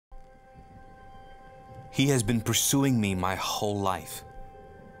He has been pursuing me my whole life.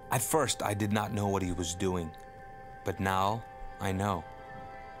 At first, I did not know what he was doing, but now I know.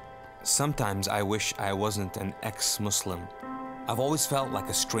 Sometimes I wish I wasn't an ex-Muslim. I've always felt like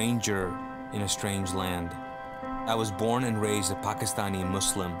a stranger in a strange land. I was born and raised a Pakistani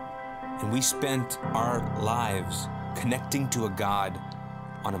Muslim, and we spent our lives connecting to a God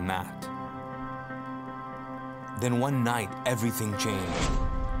on a mat. Then one night, everything changed.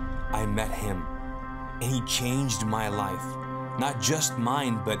 I met him, and he changed my life. Not just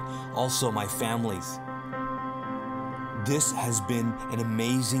mine, but also my family's. This has been an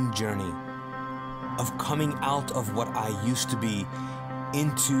amazing journey of coming out of what I used to be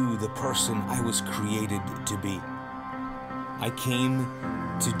into the person I was created to be. I came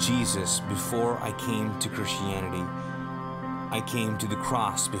to Jesus before I came to Christianity. I came to the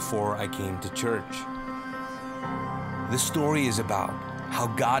cross before I came to church. This story is about how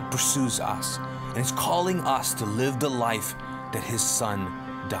God pursues us and is calling us to live the life that His Son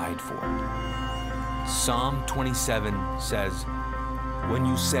died for. Psalm 27 says, "When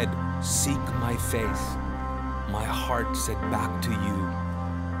you said, 'Seek my face,' my heart said back to you,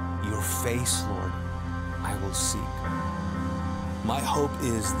 'Your face, Lord, I will seek.'" My hope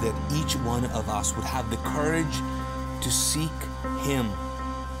is that each one of us would have the courage to seek Him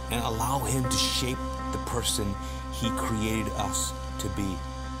and allow Him to shape the person He created us to be.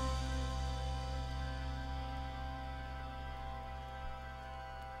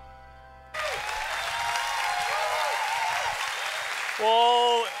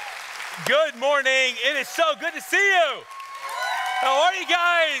 Well, good morning. It is so good to see you. How are you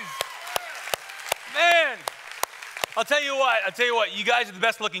guys? Man, I'll tell you what, you guys are the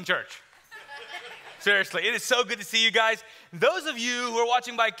best looking church. Seriously, it is so good to see you guys. Those of you who are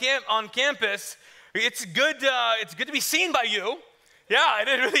watching on campus, it's good to be seen by you. Yeah, it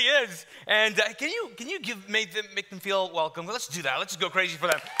really is. And can you make them feel welcome? Let's do that. Let's just go crazy for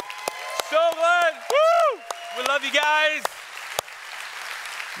them. So good. Woo! We love you guys.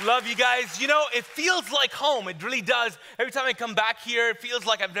 Love you guys. You know, it feels like home. It really does. Every time I come back here, it feels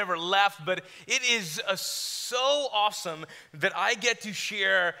like I've never left, but it is so awesome that I get to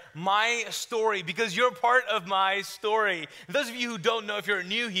share my story because you're part of my story. And those of you who don't know, if you're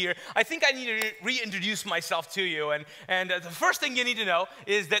new here, I think I need to reintroduce myself to you. And the first thing you need to know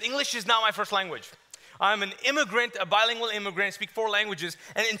is that English is not my first language. I'm an immigrant, a bilingual immigrant. I speak 4 languages.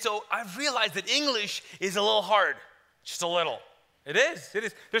 And so I've realized that English is a little hard, just a little. It is.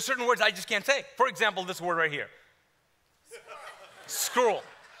 There's certain words I just can't say. For example, this word right here. Scroll,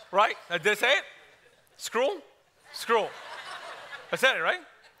 right? Did I say it? Scroll? Scroll. I said it, right?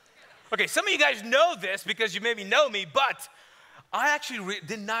 Okay, some of you guys know this because you maybe know me, but I actually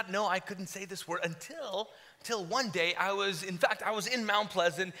did not know I couldn't say this word until one day I was in Mount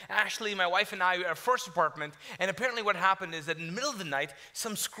Pleasant. Ashley, my wife, and I were at our first apartment, and apparently what happened is that in the middle of the night,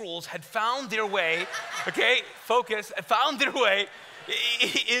 some squirrels had found their way, okay, focus, found their way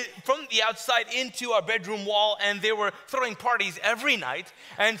from the outside into our bedroom wall, and they were throwing parties every night.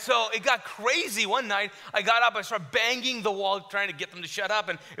 And so it got crazy. One night, I got up, I started banging the wall, trying to get them to shut up,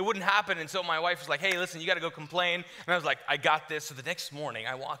 and it wouldn't happen. And so my wife was like, "Hey, listen, you got to go complain." And I was like, "I got this." So the next morning,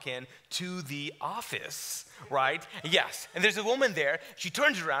 I walk in to the office, right? Yes. And there's a woman there. She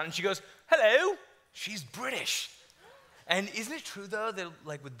turns around, and she goes, "Hello." She's British. And isn't it true, though, that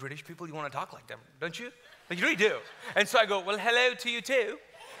like with British people, you want to talk like them, don't you? Like, you really do. And so I go, "Well, hello to you too."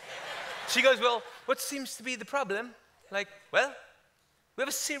 She goes, "Well, what seems to be the problem?" Like, "Well, we have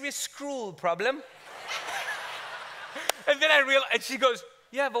a serious scroll problem." And then I realized, and she goes,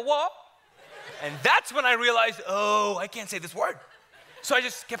 "You have a what?" And that's when I realized, oh, I can't say this word. So I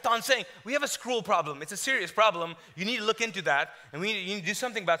just kept on saying, "We have a scroll problem. It's a serious problem. You need to look into that, and you need to do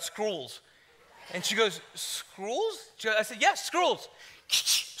something about scrolls." And she goes, "Scrolls?" I said, "Yes, scrolls."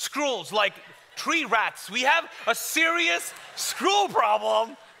 Scrolls, like tree rats. We have a serious scroll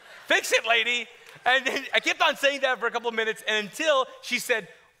problem. Fix it, lady. And then I kept on saying that for a couple of minutes, and until she said,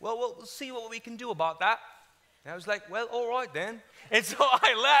 "Well, we'll see what we can do about that." And I was like, "Well, all right then." And so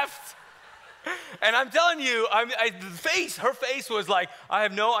I left. And I'm telling you, her face was like, "I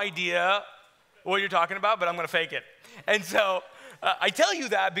have no idea what you're talking about, but I'm going to fake it." And so I tell you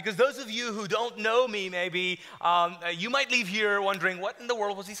that because those of you who don't know me, maybe, you might leave here wondering, what in the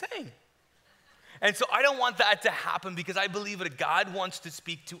world was he saying? And so I don't want that to happen because I believe that God wants to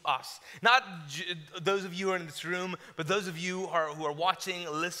speak to us. Not those of you who are in this room, but those of you who are watching,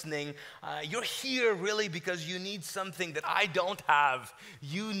 listening. You're here really because you need something that I don't have.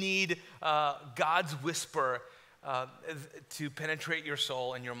 You need God's whisper to penetrate your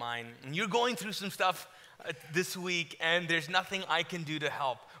soul and your mind. And you're going through some stuff this week, and there's nothing I can do to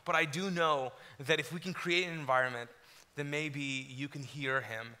help. But I do know that if we can create an environment, then maybe you can hear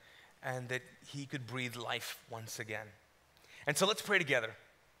him and that he could breathe life once again. And so let's pray together.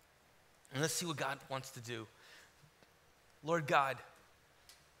 And let's see what God wants to do. Lord God,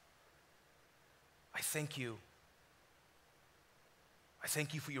 I thank you. I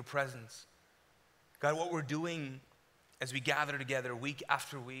thank you for your presence. God, what we're doing as we gather together week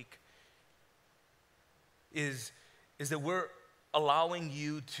after week is that we're allowing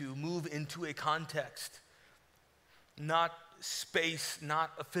you to move into a context, not space,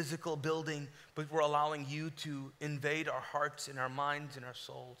 not a physical building, but we're allowing you to invade our hearts and our minds and our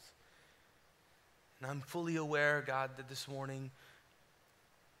souls. And I'm fully aware, God, that this morning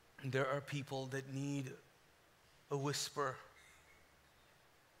there are people that need a whisper.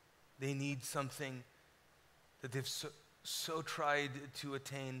 They need something that they've so tried to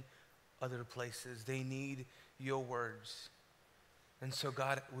attain other places. They need your words. And so,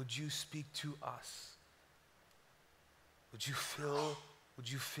 God, would you speak to us? Would you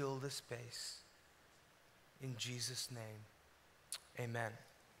fill this space? In Jesus' name, amen.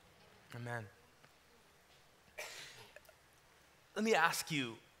 Amen. Let me ask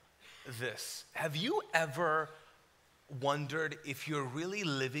you this. Have you ever wondered if you're really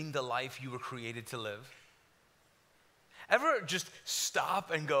living the life you were created to live? Ever just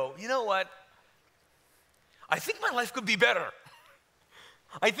stop and go, you know what? I think my life could be better.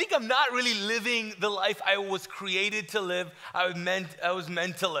 I think I'm not really living the life I was created to live, I was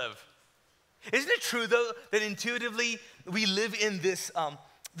meant to live. Isn't it true, though, that intuitively we live in this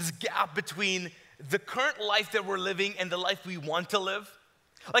gap between the current life that we're living and the life we want to live?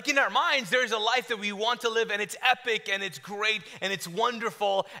 Like in our minds, there's a life that we want to live, and it's epic, and it's great, and it's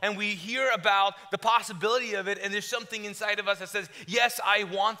wonderful, and we hear about the possibility of it, and there's something inside of us that says, yes, I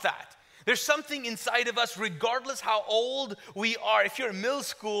want that. There's something inside of us, regardless how old we are. If you're in middle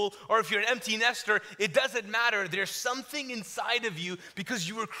school or if you're an empty nester, it doesn't matter. There's something inside of you because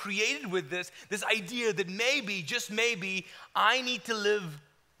you were created with this idea that maybe, just maybe, I need to live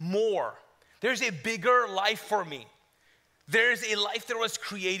more. There's a bigger life for me. There's a life that was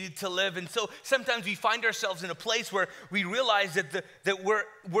created to live. And so sometimes we find ourselves in a place where we realize that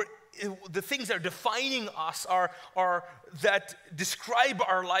the things that are defining us that describe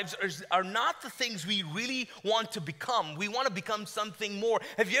our lives are not the things we really want to become. We want to become something more.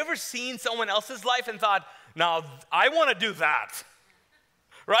 Have you ever seen someone else's life and thought, now I want to do that?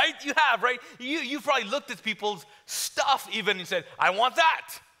 Right? You have, right? You've probably looked at people's stuff even and said, I want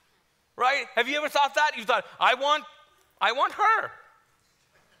that. Right? Have you ever thought that? You thought, I want her.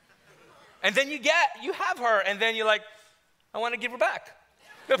 And then you have her, and then you're like, I want to give her back.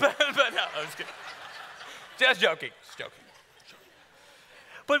 but no, I'm just kidding. Just joking.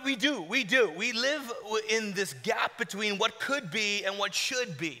 But we do. We live in this gap between what could be and what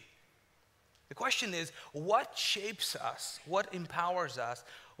should be. The question is, what shapes us? What empowers us?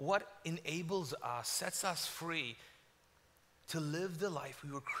 What enables us, sets us free to live the life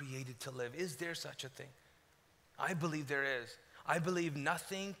we were created to live? Is there such a thing? I believe there is. I believe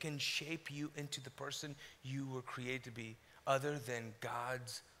nothing can shape you into the person you were created to be other than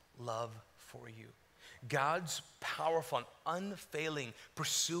God's love for you. God's powerful, unfailing,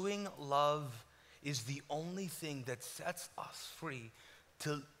 pursuing love is the only thing that sets us free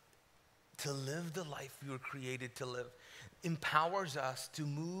to live the life we were created to live. Empowers us to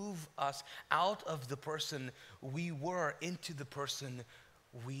move us out of the person we were into the person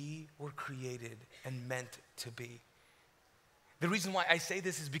we were created and meant to be. The reason why I say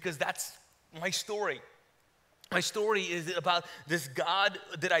this is because that's my story. My story is about this God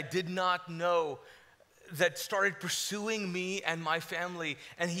that I did not know that started pursuing me and my family,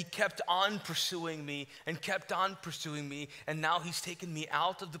 and he kept on pursuing me and kept on pursuing me, and now he's taken me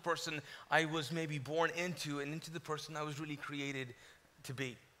out of the person I was maybe born into and into the person I was really created to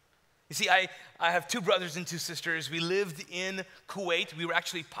be. You see, I have 2 brothers and 2 sisters. We lived in Kuwait. We were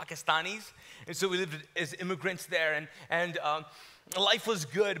actually Pakistanis, and so we lived as immigrants there, and life was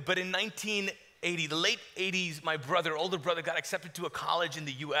good. But in 1980, the late 80s, my older brother, got accepted to a college in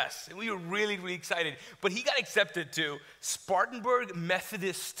the U.S., and we were really, really excited. But he got accepted to Spartanburg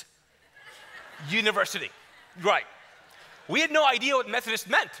Methodist University. Right. We had no idea what Methodist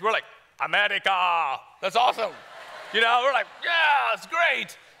meant. We're like, America, that's awesome. You know, we're like, yeah, it's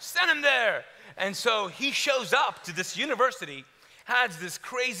great. Send him there. And so he shows up to this university, has this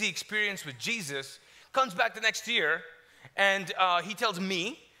crazy experience with Jesus, comes back the next year, and he tells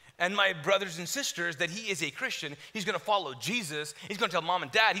me and my brothers and sisters that he is a Christian. He's going to follow Jesus. He's going to tell mom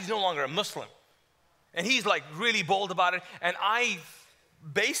and dad he's no longer a Muslim. And he's like really bold about it. And I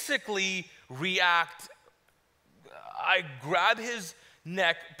basically react I grab his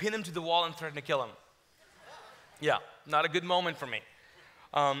neck, pin him to the wall, and threaten to kill him. Yeah, not a good moment for me.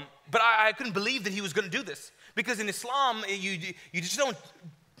 But I couldn't believe that he was going to do this. Because in Islam, you just don't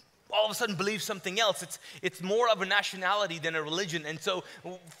all of a sudden believe something else. It's more of a nationality than a religion. And so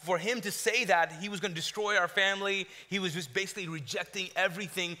for him to say that he was going to destroy our family, he was just basically rejecting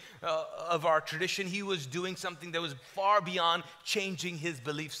everything of our tradition. He was doing something that was far beyond changing his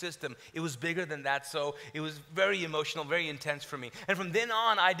belief system. It was bigger than that. So it was very emotional, very intense for me. And from then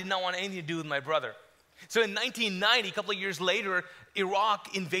on, I did not want anything to do with my brother. So in 1990, a couple of years later,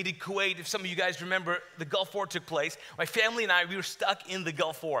 Iraq invaded Kuwait. If some of you guys remember, the Gulf War took place. My family and I, we were stuck in the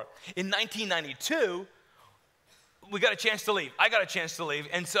Gulf War. In 1992, we got a chance to leave. I got a chance to leave.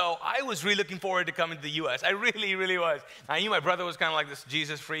 And so I was really looking forward to coming to the U.S. I really, really was. I knew my brother was kind of like this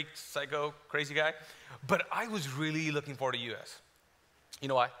Jesus freak, psycho, crazy guy. But I was really looking forward to the U.S. You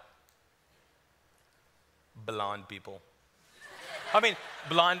know why? Blonde people. I mean,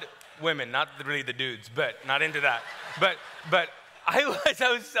 blonde women, not really the dudes, but not into that. But I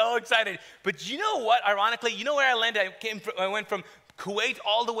was so excited. But you know what? Ironically, you know where I landed? I went from Kuwait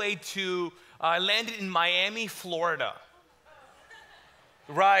all the way to, I landed in Miami, Florida.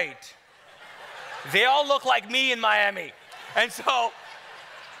 Right. They all look like me in Miami. And so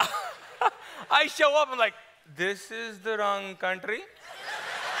I show up, I'm like, this is the wrong country.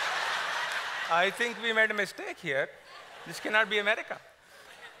 I think we made a mistake here. This cannot be America.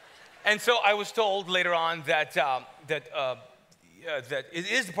 And so I was told later on that that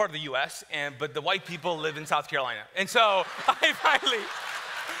it is a part of the U.S., but the white people live in South Carolina. And so I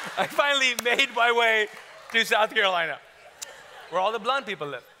finally made my way to South Carolina, where all the blonde people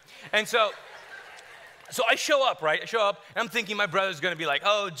live. And so I show up, right? I show up, and I'm thinking my brother's going to be like,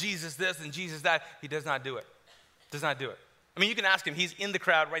 oh, Jesus this and Jesus that. He does not do it. Does not do it. I mean, you can ask him. He's in the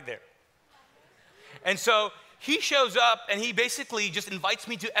crowd right there. And so he shows up, and he basically just invites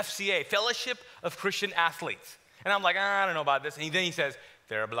me to FCA, Fellowship of Christian Athletes. And I'm like, I don't know about this. And then he says,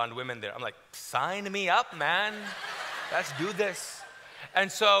 there are blonde women there. I'm like, sign me up, man. Let's do this.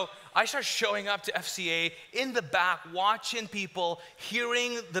 And so I start showing up to FCA in the back, watching people,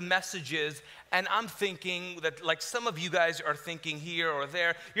 hearing the messages, and I'm thinking that, like some of you guys are thinking here or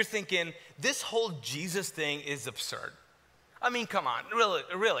there, you're thinking, this whole Jesus thing is absurd. I mean, come on,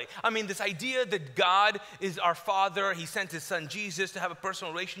 really. I mean, this idea that God is our Father, He sent His Son Jesus to have a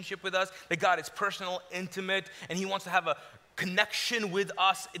personal relationship with us, that God is personal, intimate, and He wants to have a connection with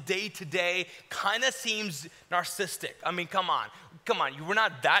us day to day, kind of seems narcissistic. I mean, come on, we're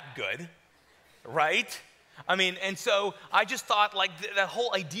not that good, right? I mean, and so I just thought like that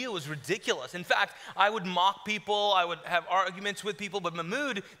whole idea was ridiculous. In fact, I would mock people, I would have arguments with people, but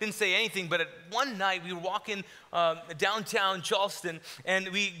Mahmoud didn't say anything. But one night we were walking downtown Charleston, and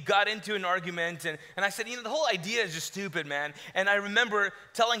we got into an argument, and I said, the whole idea is just stupid, man. And I remember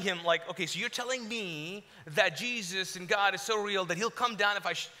telling him, like, okay, so you're telling me that Jesus and God is so real that He'll come down if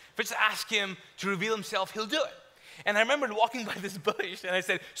I just ask Him to reveal Himself, He'll do it. And I remember walking by this bush, and I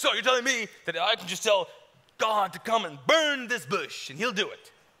said, so you're telling me that I can just tell God to come and burn this bush, and He'll do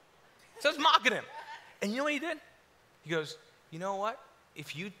it. So I was mocking him. And you know what he did? He goes, you know what?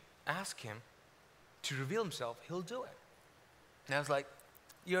 If you ask Him to reveal Himself, He'll do it. And I was like,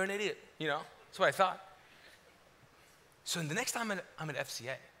 you're an idiot, That's what I thought. So the next time I'm at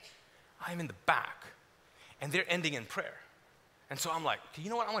FCA, I'm in the back, and they're ending in prayer. And so I'm like, okay, you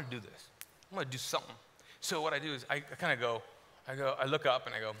know what? I'm going to do this. I'm going to do something. So what I do is I kind of go, I look up,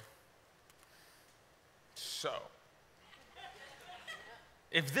 and I go, so,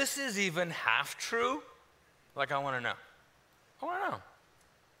 if this is even half true, like I want to know. I want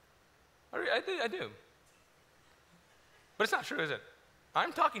to know. I do. But it's not true, is it?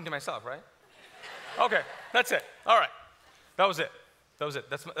 I'm talking to myself, right? Okay, that's it. All right. That was it.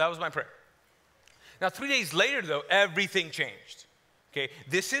 That was my prayer. Now, 3 days later, though, everything changed. Okay,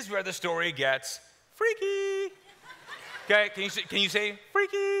 this is where the story gets freaky. Okay, can you say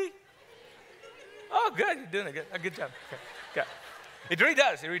freaky? Oh, good, you're doing a good job. Okay. It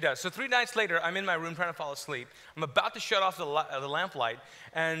really does. So 3 nights later, I'm in my room trying to fall asleep. I'm about to shut off the lamp light,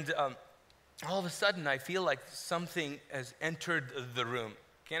 and all of a sudden, I feel like something has entered the room.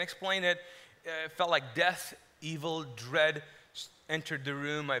 Can't explain it. It felt like death, evil, dread entered the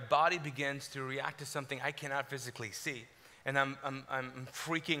room. My body begins to react to something I cannot physically see. And I'm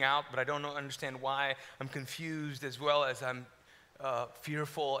freaking out, but I don't understand why. I'm confused as well as I'm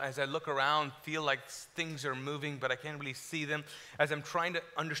fearful. As I look around, feel like things are moving, but I can't really see them. As I'm trying to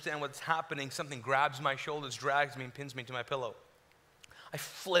understand what's happening, something grabs my shoulders, drags me, and pins me to my pillow. I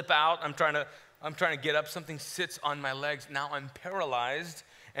flip out. I'm trying to get up. Something sits on my legs. Now I'm paralyzed,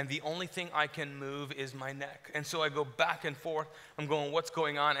 and the only thing I can move is my neck. And so I go back and forth. I'm going, what's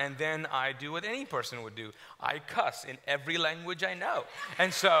going on? And then I do what any person would do. I cuss in every language I know.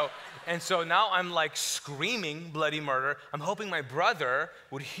 And so now I'm like screaming bloody murder. I'm hoping my brother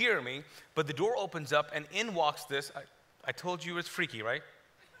would hear me, but the door opens up and in walks this. I told you it's freaky, right?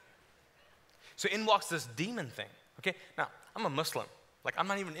 So in walks this demon thing. Okay, now I'm a Muslim. Like, I'm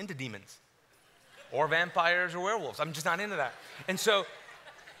not even into demons or vampires or werewolves. I'm just not into that. And so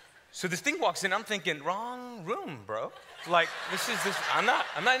this thing walks in. I'm thinking, wrong room, bro. Like, I'm not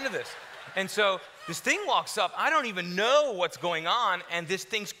into this. And so this thing walks up. I don't even know what's going on. And this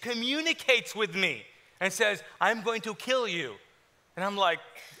thing communicates with me and says, I'm going to kill you. And I'm like,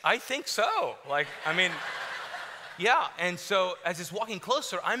 I think so. Like, I mean, yeah. And so as it's walking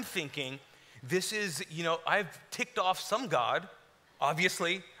closer, I'm thinking, this is, I've ticked off some God,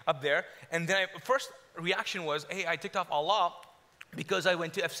 obviously, up there. And then first reaction was, hey, I ticked off Allah because I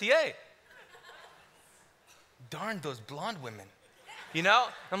went to FCA. Darn those blonde women.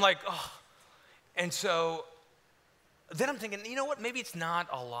 I'm like, oh. And so then I'm thinking, you know what? Maybe it's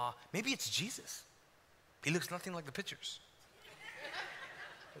not Allah. Maybe it's Jesus. He looks nothing like the pictures.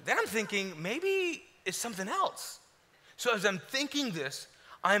 Then I'm thinking, maybe it's something else. So as I'm thinking this,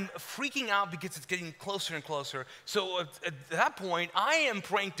 I'm freaking out because it's getting closer and closer. So at that point, I am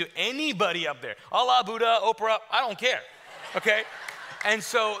praying to anybody up there. Allah, Buddha, Oprah, I don't care, okay? And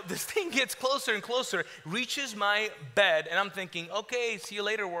so this thing gets closer and closer, reaches my bed, and I'm thinking, okay, see you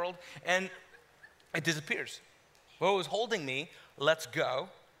later, world. And it disappears. What was holding me lets go,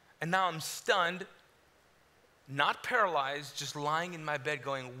 and now I'm stunned, not paralyzed, just lying in my bed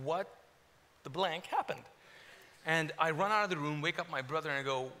going, what the blank happened? And I run out of the room, wake up my brother, and I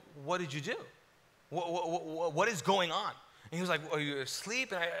go, what did you do? What is going on? And he was like, are you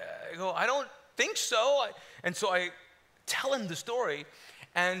asleep? And I go, I don't think so. And so I tell him the story,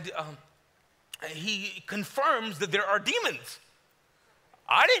 and he confirms that there are demons.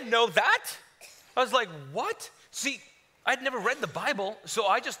 I didn't know that. I was like, what? See, I'd never read the Bible, so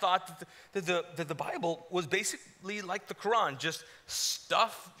I just thought that the Bible was basically like the Quran, just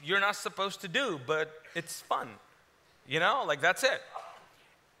stuff you're not supposed to do, but it's fun. Like that's it.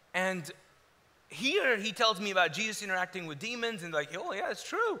 And here he tells me about Jesus interacting with demons and like, oh yeah, it's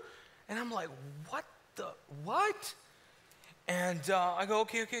true. And I'm like, what? And I go,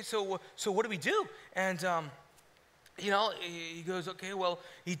 okay, so what do we do? And he goes, okay, well,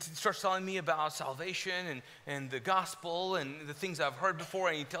 he starts telling me about salvation and the gospel and the things I've heard before,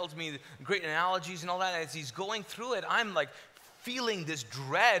 and he tells me great analogies and all that. And as he's going through it, I'm like feeling this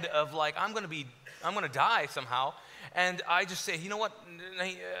dread of like, I'm going to die somehow. And I just say, you know what,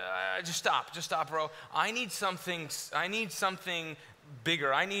 just stop, bro. I need something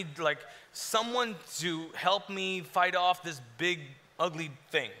bigger. I need like someone to help me fight off this big, ugly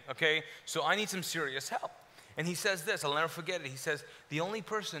thing, okay? So I need some serious help. And he says this, I'll never forget it. He says, the only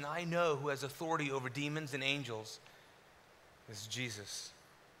person I know who has authority over demons and angels is Jesus.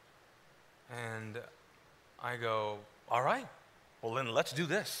 And I go, all right, well then let's do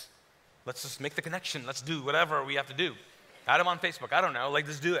this. Let's just make the connection. Let's do whatever we have to do. Add him on Facebook. I don't know. Like,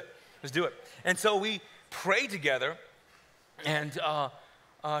 let's do it. Let's do it. And so we pray together, and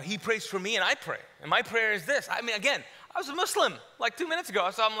he prays for me, and I pray. And my prayer is this. I mean, again, I was a Muslim like 2 minutes ago,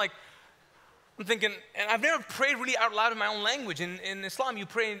 so I'm thinking, and I've never prayed really out loud in my own language. In Islam, you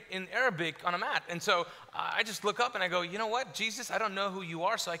pray in Arabic on a mat. And so I just look up and I go, you know what, Jesus, I don't know who you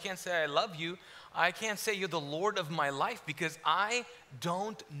are, so I can't say I love you. I can't say you're the Lord of my life because I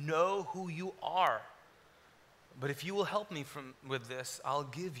don't know who you are. But if you will help me with this, I'll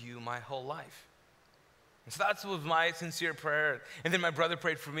give you my whole life. And so that was my sincere prayer. And then my brother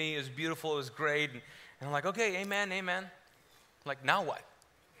prayed for me. It was beautiful. It was great. And I'm like, okay, amen, amen. I'm like, now what?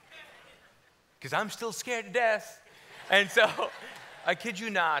 Because I'm still scared to death. And so, I kid you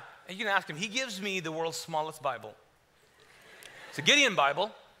not, you can ask him. He gives me the world's smallest Bible. It's a Gideon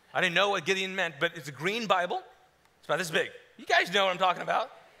Bible. I didn't know what Gideon meant, but it's a green Bible. It's about this big. You guys know what I'm talking about.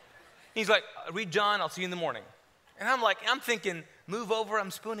 He's like, read John, I'll see you in the morning. And I'm thinking, move over,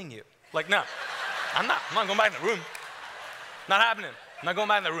 I'm spooning you. Like, no, I'm not going back in the room. Not happening. I'm not going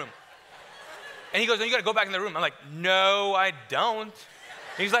back in the room. And he goes, no, you got to go back in the room. I'm like, no, I don't.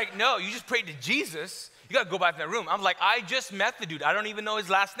 And he's like, no, you just prayed to Jesus. You got to go back in the room. I'm like, I just met the dude. I don't even know his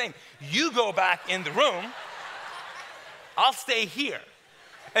last name. You go back in the room. I'll stay here.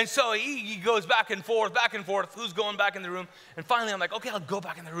 And so he goes back and forth, who's going back in the room? And finally, I'm like, okay, I'll go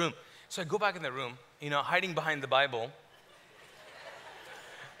back in the room. So I go back in the room, hiding behind the Bible.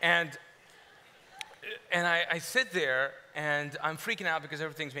 And I sit there, and I'm freaking out because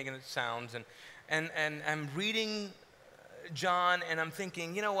everything's making sounds. And I'm reading John, and I'm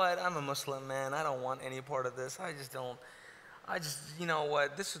thinking, you know what? I'm a Muslim, man. I don't want any part of this. You know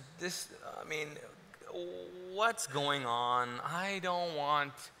what? I mean, what's going on? I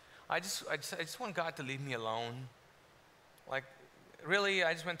just want God to leave me alone. Like, really,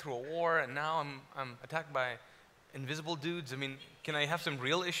 I just went through a war, and now I'm attacked by invisible dudes. I mean, can I have some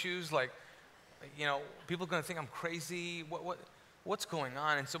real issues? Like, you know, people are going to think I'm crazy. What's going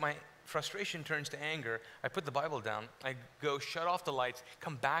on? And so my frustration turns to anger. I put the Bible down. I go shut off the lights,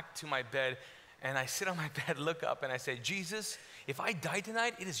 come back to my bed, and I sit on my bed, look up, and I say, Jesus, if I die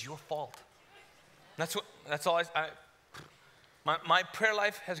tonight, it is your fault. That's all my prayer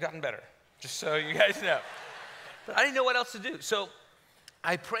life has gotten better, just so you guys know. But I didn't know what else to do. So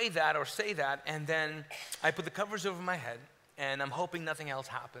I pray that or say that, and then I put the covers over my head, and I'm hoping nothing else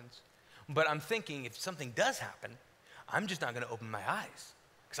happens. But I'm thinking if something does happen, I'm just not going to open my eyes,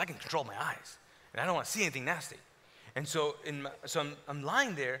 because I can control my eyes, and I don't want to see anything nasty. And so, I'm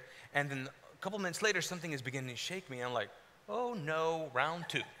lying there, and then a couple minutes later, something is beginning to shake me, and I'm like, oh no, round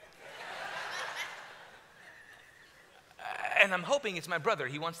 2. And I'm hoping it's my brother.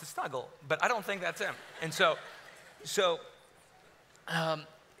 He wants to snuggle, but I don't think that's him. And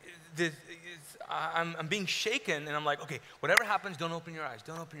I'm being shaken, and I'm like, okay, whatever happens, don't open your eyes,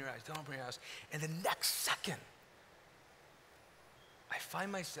 don't open your eyes, don't open your eyes. And the next second, I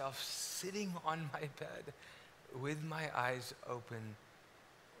find myself sitting on my bed with my eyes open,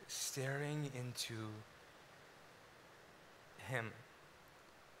 staring into him.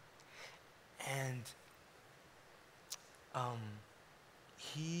 And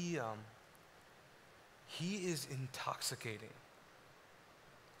he is intoxicating.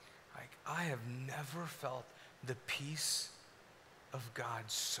 Like, I have never felt the peace of God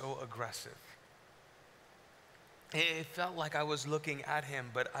so aggressive. It felt like I was looking at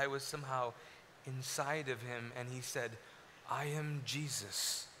him, but I was somehow inside of him, and he said, I am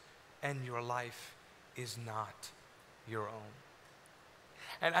Jesus, and your life is not your own.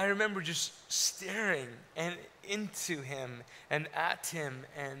 And I remember just staring into him and at him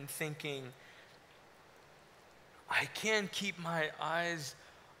and thinking, I can keep my eyes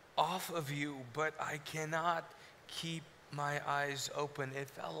off of you, but I cannot keep my eyes open. It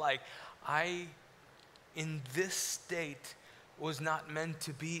felt like I, in this state, was not meant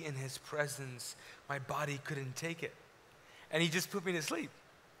to be in his presence. My body couldn't take it. And he just put me to sleep.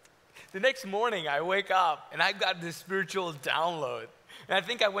 The next morning, I wake up, and I got this spiritual download. And I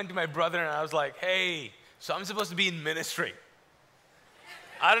think I went to my brother, and I was like, hey, so I'm supposed to be in ministry.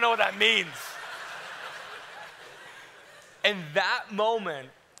 I don't know what that means. And that moment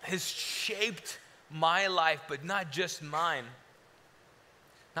has shaped my life, but not just mine,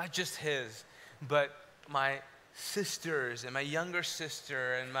 not just his, but my sisters and my younger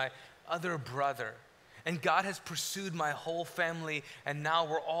sister and my other brother. And God has pursued my whole family, and now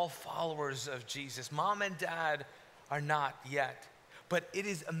we're all followers of Jesus. Mom and dad are not yet. But it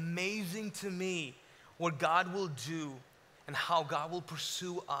is amazing to me what God will do and how God will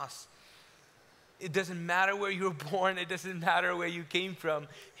pursue us. It doesn't matter where you were born. It doesn't matter where you came from.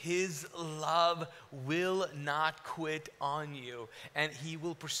 His love will not quit on you, and he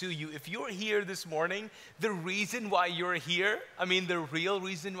will pursue you. If you're here this morning, the reason why you're here, the real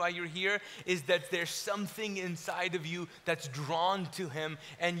reason why you're here is that there's something inside of you that's drawn to him,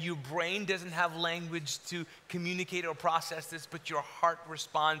 and your brain doesn't have language to communicate or process this, but your heart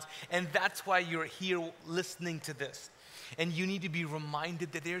responds, and that's why you're here listening to this. And you need to be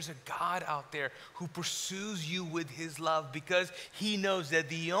reminded that there's a God out there who pursues you with his love, because he knows that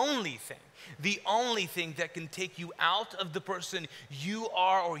the only thing that can take you out of the person you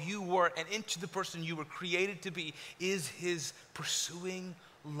are or you were and into the person you were created to be is his pursuing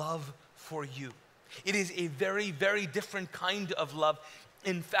love for you. It is a very, very different kind of love.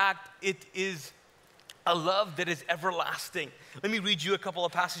 In fact, it is a love that is everlasting. Let me read you a couple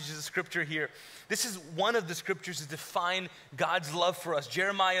of passages of scripture here. This is one of the scriptures that define God's love for us.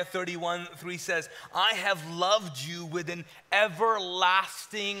 Jeremiah 31:3 says, I have loved you with an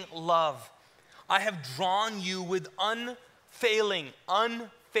everlasting love. I have drawn you with unfailing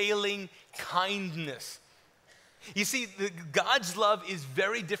kindness. You see, God's love is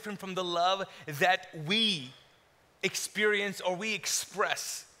very different from the love that we experience or we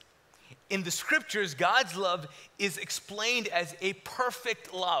express. In the scriptures, God's love is explained as a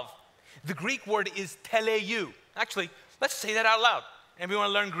perfect love. The Greek word is teleu. Actually, let's say that out loud. Everyone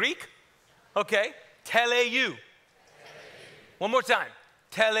learn Greek? Okay, teleu. One more time,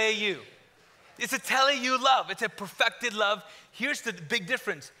 teleu. It's a teleu love. It's a perfected love. Here's the big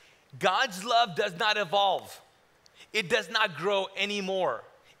difference. God's love does not evolve. It does not grow anymore.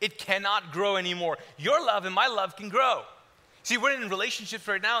 It cannot grow anymore. Your love and my love can grow. See, we're in relationships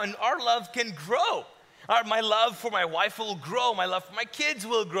right now, and our love can grow. My love for my wife will grow. My love for my kids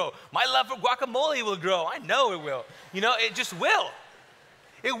will grow. My love for guacamole will grow. I know it will. You know, it just will.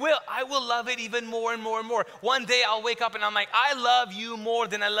 It will. I will love it even more and more and more. One day I'll wake up and I'm like, I love you more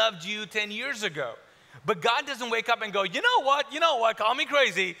than I loved you 10 years ago. But God doesn't wake up and go, you know what, call me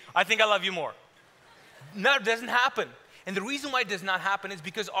crazy. I think I love you more. No, it doesn't happen. And the reason why it does not happen is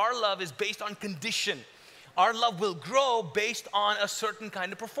because our love is based on condition. Our love will grow based on a certain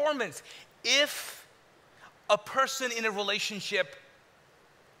kind of performance. If a person in a relationship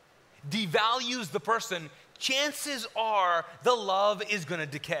devalues the person, chances are the love is going to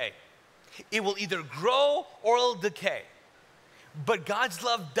decay. It will either grow or it'll decay. But God's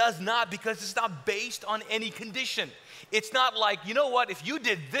love does not, because it's not based on any condition. It's not like, you know what, if you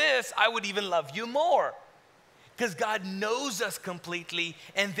did this, I would even love you more. Because God knows us completely,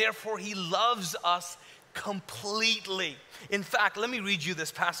 and therefore He loves us completely. In fact, let me read you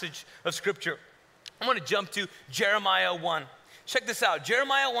this passage of Scripture. I'm going to jump to Jeremiah 1. Check this out.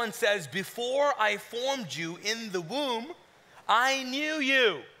 Jeremiah 1 says, before I formed you in the womb, I knew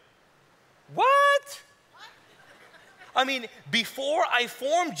you. What? I mean, before I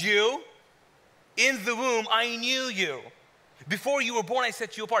formed you in the womb, I knew you. Before you were born, I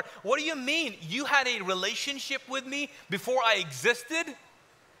set you apart. What do you mean? You had a relationship with me before I existed?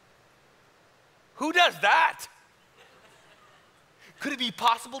 Who does that? Could it be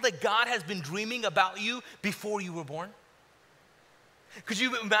possible that God has been dreaming about you before you were born? Could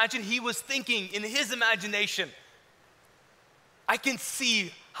you imagine He was thinking in His imagination, I can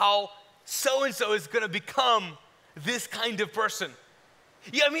see how so-and-so is going to become this kind of person.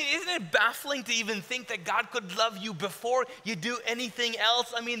 Yeah, I mean, isn't it baffling to even think that God could love you before you do anything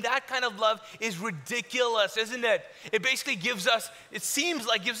else? I mean, that kind of love is ridiculous, isn't it? It basically gives us, it seems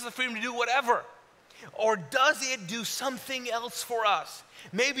like gives us the freedom to do whatever. Or does it do something else for us?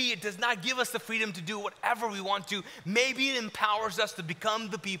 Maybe it does not give us the freedom to do whatever we want to. Maybe it empowers us to become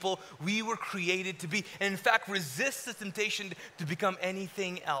the people we were created to be, and in fact, resist the temptation to become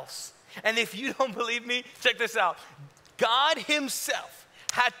anything else. And if you don't believe me, check this out. God Himself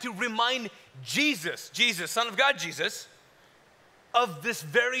had to remind Jesus, Son of God, Jesus, of this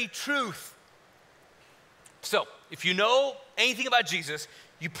very truth. So, if you know anything about Jesus,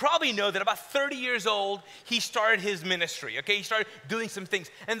 you probably know that about 30 years old, He started His ministry, okay? He started doing some things.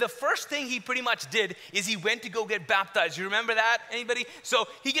 And the first thing He pretty much did is He went to go get baptized. You remember that, anybody? So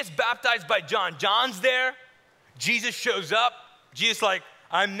He gets baptized by John. John's there. Jesus shows up. Jesus like,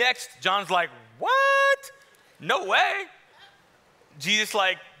 I'm next. John's like, what? No way. Jesus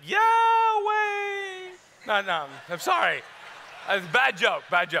like, yeah, way. No, I'm sorry. Bad joke.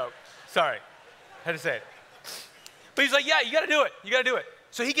 Sorry, had to say it. But He's like, yeah, you got to do it.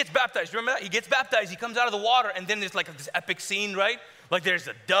 So He gets baptized. Remember that? He gets baptized. He comes out of the water, and then there's like this epic scene, right? Like there's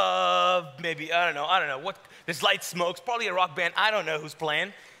a dove, maybe, I don't know what. There's light smokes, probably a rock band. I don't know who's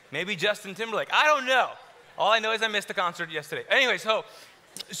playing. Maybe Justin Timberlake. I don't know. All I know is I missed the concert yesterday. Anyway, so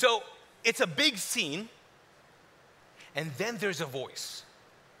it's a big scene, and then there's a voice.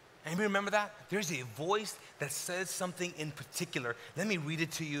 Anybody remember that? There's a voice that says something in particular. Let me read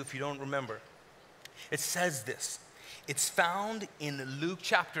it to you if you don't remember. It says this. It's found in Luke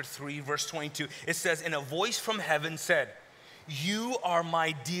chapter 3, verse 22. It says, and a voice from heaven said, you are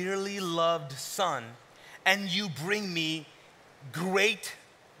my dearly loved Son, and you bring me great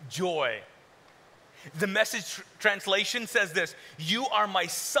joy. The Message translation says this, you are my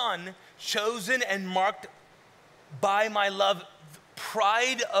Son, chosen and marked by my love,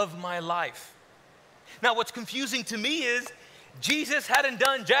 pride of my life. Now, what's confusing to me is Jesus hadn't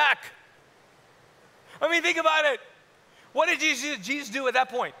done jack. I mean, think about it. What did Jesus do at that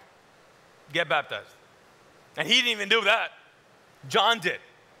point? Get baptized. And He didn't even do that. John did.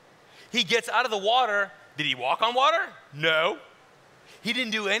 He gets out of the water. Did He walk on water? No. He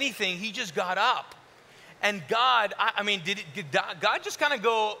didn't do anything. He just got up. And God, did God just kind of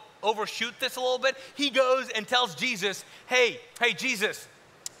go overshoot this a little bit? He goes and tells Jesus, hey, Jesus,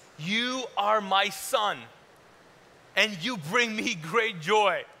 you are my Son, and you bring me great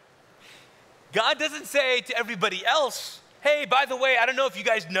joy. God doesn't say to everybody else, hey, by the way, I don't know if you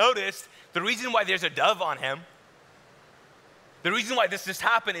guys noticed, the reason why there's a dove on Him, the reason why this just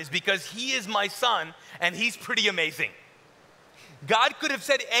happened is because He is my Son, and He's pretty amazing. God could have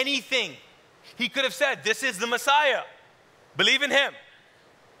said anything. He could have said, this is the Messiah. Believe in Him.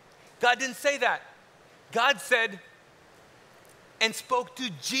 God didn't say that. God said and spoke to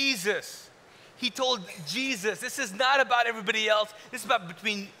Jesus. He told Jesus, this is not about everybody else. This is about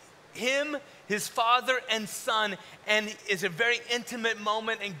between Him, His Father, and Son. And it's a very intimate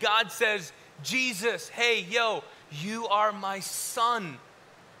moment. And God says, Jesus, hey, You are my son,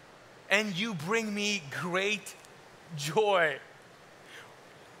 and you bring me great joy.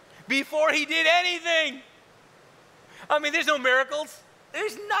 Before he did anything. I mean, there's no miracles.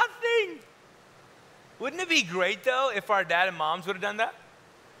 There's nothing. Wouldn't it be great, though, if our dad and moms would have done that?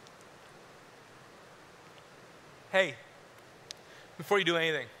 Hey, before you do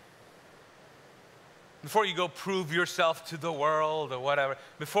anything, before you go prove yourself to the world or whatever,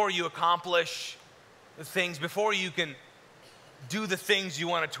 before you accomplish the things, before you can do the things you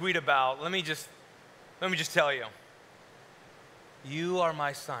want to tweet about, let me just tell you, you are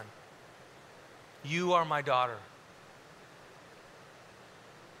my son. You are my daughter.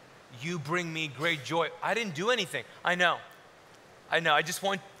 You bring me great joy. I didn't do anything. I know. I just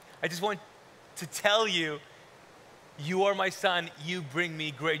want to tell you, you are my son. You bring me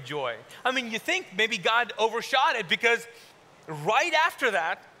great joy. I mean, you think maybe God overshot it because right after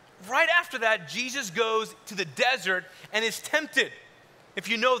that, Jesus goes to the desert and is tempted. If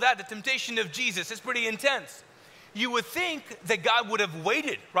you know that, the temptation of Jesus is pretty intense. You would think that God would have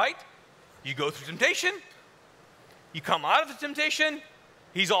waited, right? You go through temptation. You come out of the temptation.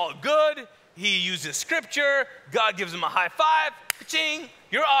 He's all good. He uses scripture. God gives him a high five. Ka-ching,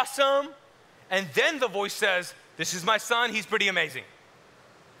 you're awesome. And then the voice says, this is my son. He's pretty amazing.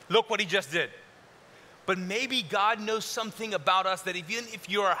 Look what he just did. But maybe God knows something about us that even if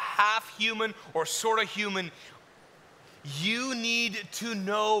you're half human or sort of human, you need to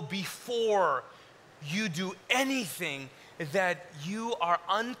know before you do anything that you are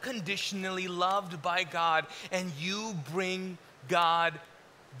unconditionally loved by God and you bring God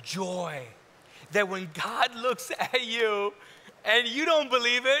joy. That when God looks at you and you don't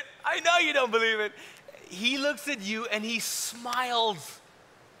believe it, I know you don't believe it, he looks at you and he smiles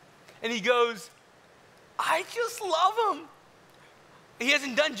and he goes, I just love him. He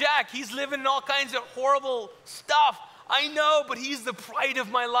hasn't done jack. He's living in all kinds of horrible stuff. I know, but he's the pride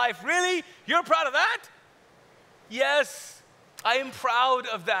of my life. Really? You're proud of that? Yes, I am proud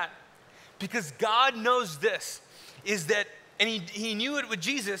of that. Because God knows this, is that, and he knew it with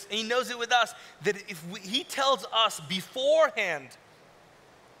Jesus, and he knows it with us, that if he tells us beforehand,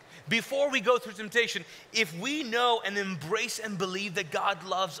 before we go through temptation, if we know and embrace and believe that God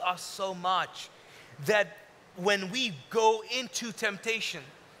loves us so much, that when we go into temptation,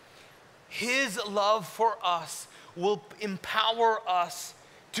 his love for us will empower us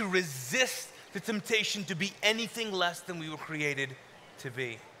to resist the temptation to be anything less than we were created to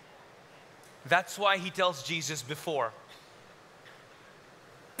be. That's why he tells Jesus before,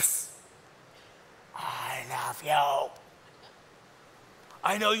 I love you.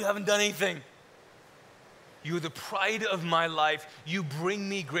 I know you haven't done anything. You're the pride of my life. You bring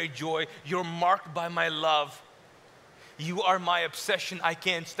me great joy. You're marked by my love. You are my obsession. I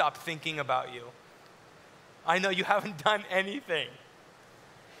can't stop thinking about you. I know you haven't done anything.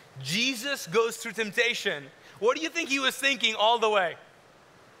 Jesus goes through temptation. What do you think he was thinking all the way?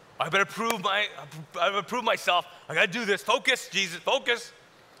 I better prove myself. I gotta do this. Focus, Jesus, focus.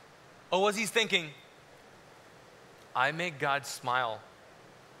 Or was he thinking, I make God smile.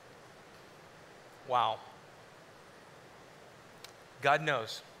 Wow. God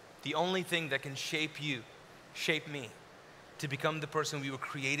knows the only thing that can shape you, shape me, to become the person we were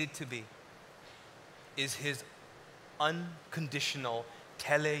created to be is his unconditional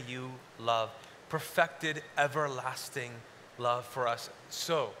teleu love, perfected, everlasting love for us.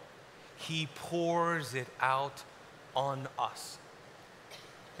 So he pours it out on us.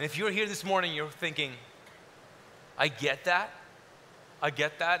 And if you're here this morning, you're thinking, I get that. I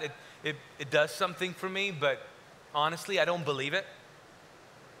get that. It does something for me, but honestly, I don't believe it.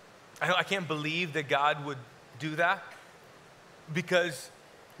 I can't believe that God would do that because,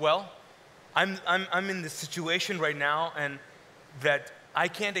 well, I'm in this situation right now and that I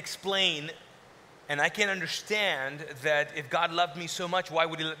can't explain and I can't understand that if God loved me so much, why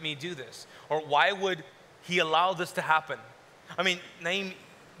would he let me do this? Or why would he allow this to happen? I mean, Naeem,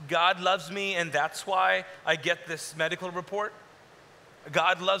 God loves me and that's why I get this medical report.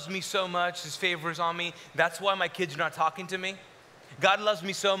 God loves me so much, his favor is on me. That's why my kids are not talking to me. God loves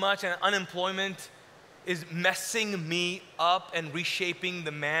me so much and unemployment is messing me up and reshaping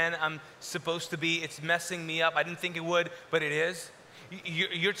the man I'm supposed to be. It's messing me up. I didn't think it would, but it is.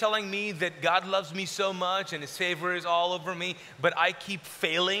 You're telling me that God loves me so much and his favor is all over me, but I keep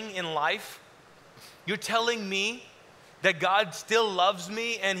failing in life? You're telling me that God still loves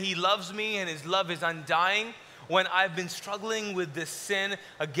me and he loves me and his love is undying when I've been struggling with this sin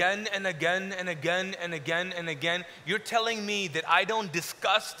again and again and again and again and again? You're telling me that I don't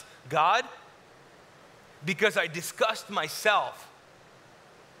disgust God because I disgust myself.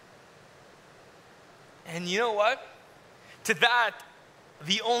 And you know what? To that,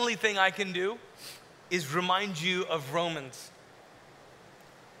 the only thing I can do is remind you of Romans.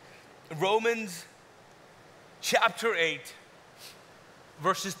 Romans chapter 8,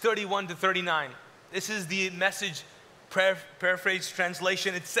 verses 31 to 39. This is the Message paraphrase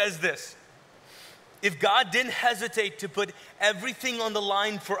translation. It says this: if God didn't hesitate to put everything on the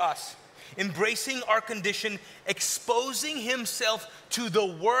line for us, embracing our condition, exposing himself to the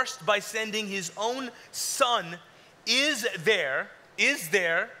worst by sending his own son, is there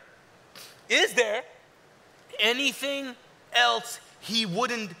anything else he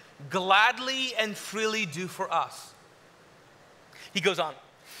wouldn't gladly and freely do for us? He goes on,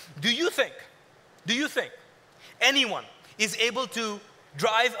 do you think anyone is able to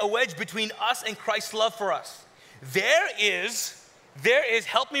drive a wedge between us and Christ's love for us? There is,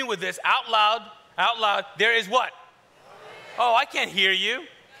 help me with this, out loud, there is what? Oh, I can't hear you.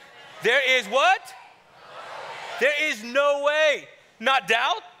 There is what? There is no way. Not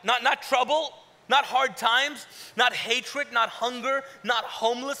doubt, not trouble, not hard times, not hatred, not hunger, not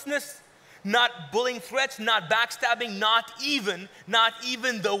homelessness, not bullying threats, not backstabbing, not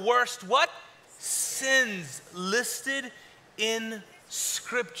even the worst what? Sins listed in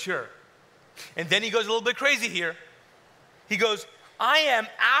Scripture. And then he goes a little bit crazy here. He goes, I am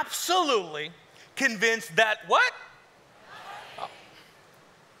absolutely convinced that what? Oh.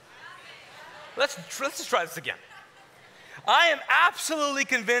 Let's just try this again. I am absolutely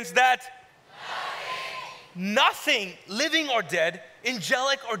convinced that nothing, living or dead,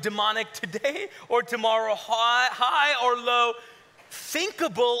 angelic or demonic, today or tomorrow, high or low,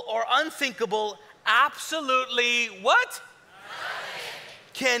 thinkable or unthinkable, absolutely what?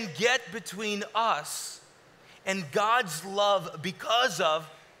 Can get between us and God's love because of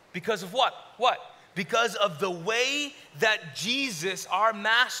what? What? Because of the way that Jesus, our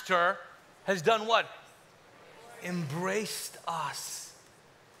master, has done what? Embraced us.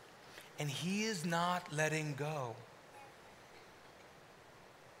 And he is not letting go.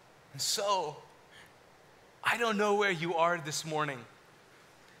 And so, I don't know where you are this morning,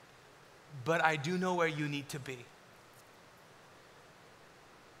 but I do know where you need to be.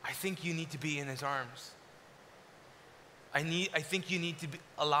 I think you need to be in his arms. I think you need to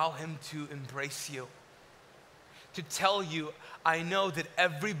allow him to embrace you. To tell you, I know that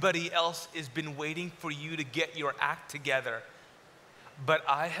everybody else has been waiting for you to get your act together, but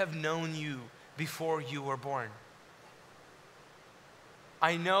I have known you before you were born.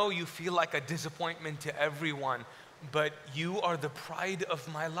 I know you feel like a disappointment to everyone, but you are the pride of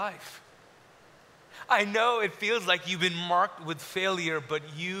my life. I know it feels like you've been marked with failure, but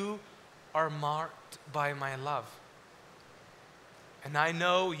you are marked by my love. And I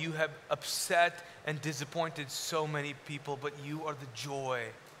know you have upset and disappointed so many people, but you are the joy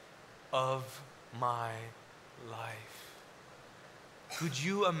of my life. Could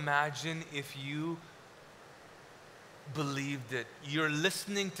you imagine if you believed it? You're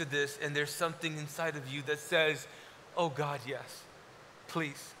listening to this and there's something inside of you that says, oh God, yes,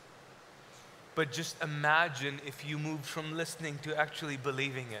 please. But just imagine if you moved from listening to actually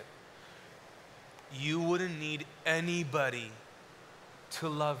believing it. You wouldn't need anybody to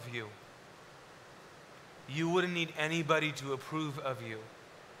love you. You wouldn't need anybody to approve of you.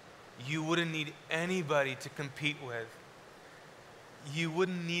 You wouldn't need anybody to compete with. You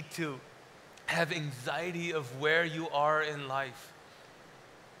wouldn't need to have anxiety of where you are in life.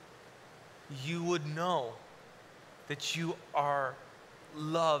 You would know that you are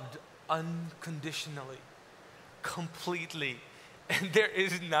loved unconditionally, completely, and there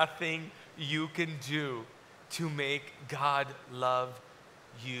is nothing you can do to make God love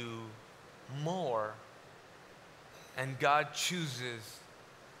you more. And God chooses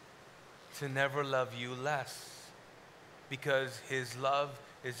to never love you less because his love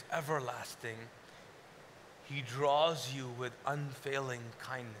is everlasting. He draws you with unfailing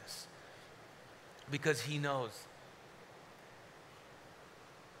kindness because he knows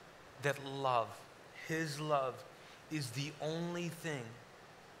that love, his love, is the only thing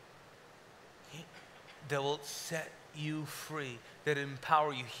that will set you free, that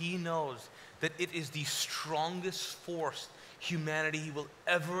empower you. He knows that it is the strongest force humanity will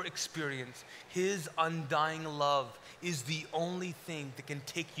ever experience. His undying love is the only thing that can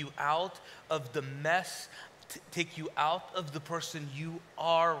take you out of the mess, take you out of the person you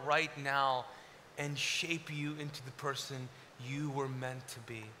are right now, and shape you into the person you were meant to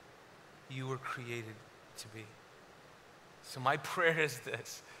be, you were created to be. So my prayer is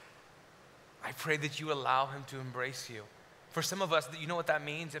this. I pray that you allow him to embrace you. For some of us, you know what that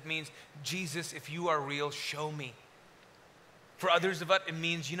means? It means, Jesus, if you are real, show me. For others of us, it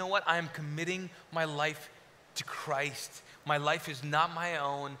means, you know what? I am committing my life to Christ. My life is not my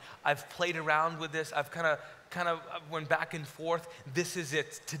own. I've played around with this. I've kind of went back and forth. This is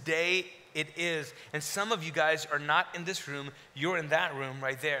it. Today it is. And some of you guys are not in this room. You're in that room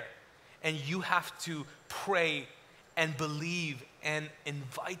right there. And you have to pray and believe and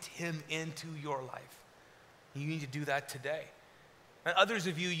invite him into your life. You need to do that today. And others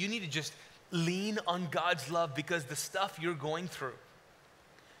of you, you need to just lean on God's love, because the stuff you're going through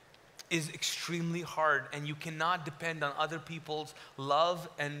is extremely hard, and you cannot depend on other people's love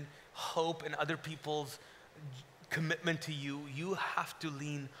and hope and other people's commitment to you. You have to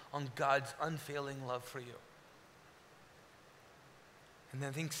lean on God's unfailing love for you. And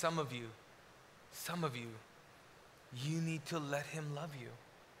I think some of you, you need to let him love you.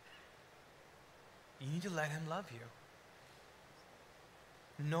 You need to let him love you.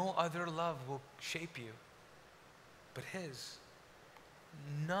 No other love will shape you but his.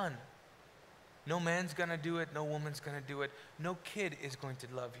 None. No man's gonna do it. No woman's gonna do it. No kid is going to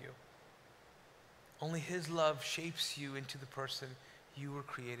love you. Only his love shapes you into the person you were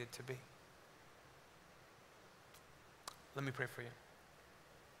created to be. Let me pray for you.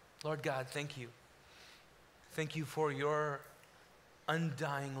 Lord God, thank you. Thank you for your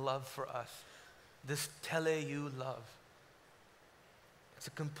undying love for us. This teleu love. It's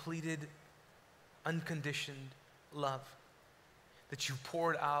a completed, unconditioned love that you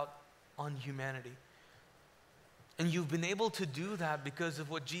poured out on humanity. And you've been able to do that because of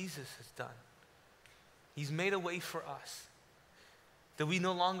what Jesus has done. He's made a way for us, that we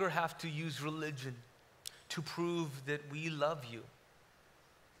no longer have to use religion to prove that we love you,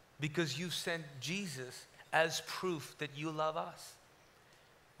 because you sent Jesus as proof that you love us.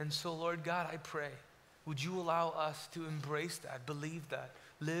 And so, Lord God, I pray, would you allow us to embrace that, believe that,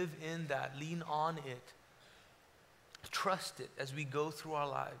 live in that, lean on it, trust it as we go through our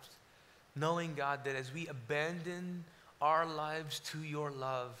lives, knowing, God, that as we abandon our lives to your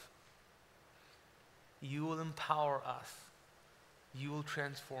love, you will empower us, you will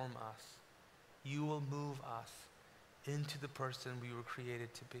transform us, you will move us into the person we were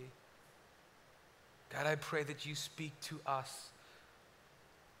created to be. God, I pray that you speak to us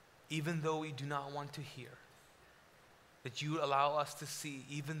even though we do not want to hear, that you allow us to see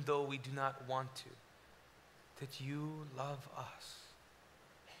even though we do not want to, that you love us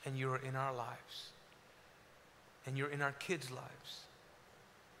and you're in our lives, and you're in our kids' lives,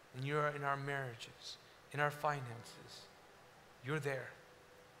 and you're in our marriages, in our finances. You're there.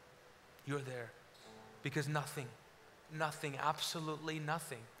 You're there. Because nothing, absolutely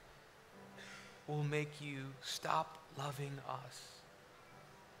nothing will make you stop loving us.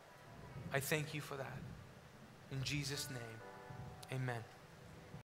 I thank you for that. In Jesus' name, amen.